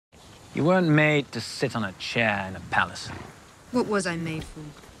You weren't made to sit on a chair in a palace. What was I made for?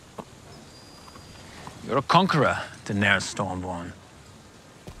 You're a conqueror, Daenerys Stormborn.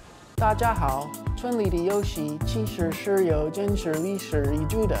 大家好，权力的游戏其实是有真实历史依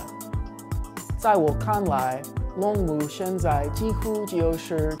据的。在我看来，龙母现在几乎就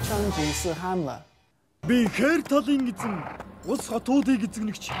是成吉思汗了。Бэхээр талын эзэн, улс хотуудыг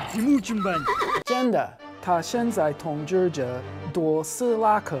эзэгнэгч Тэмүүжин байна. 真的，他现在统治着多斯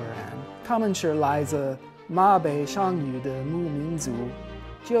拉克人，他们是来自马背上语的牧民族，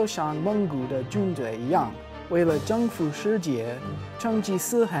就像蒙古的军队一样。为了征服世界，成吉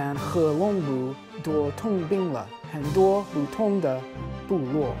思汗和龙母都统兵了很多不同的部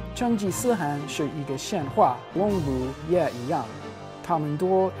落。成吉思汗是一个神话，龙母也一样，他们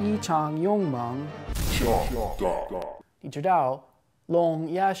都异常勇猛。你知道龙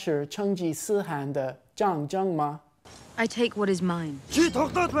也是成吉思汗的象征吗？ I take what is mine. Чи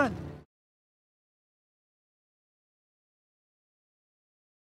тогтоод байна.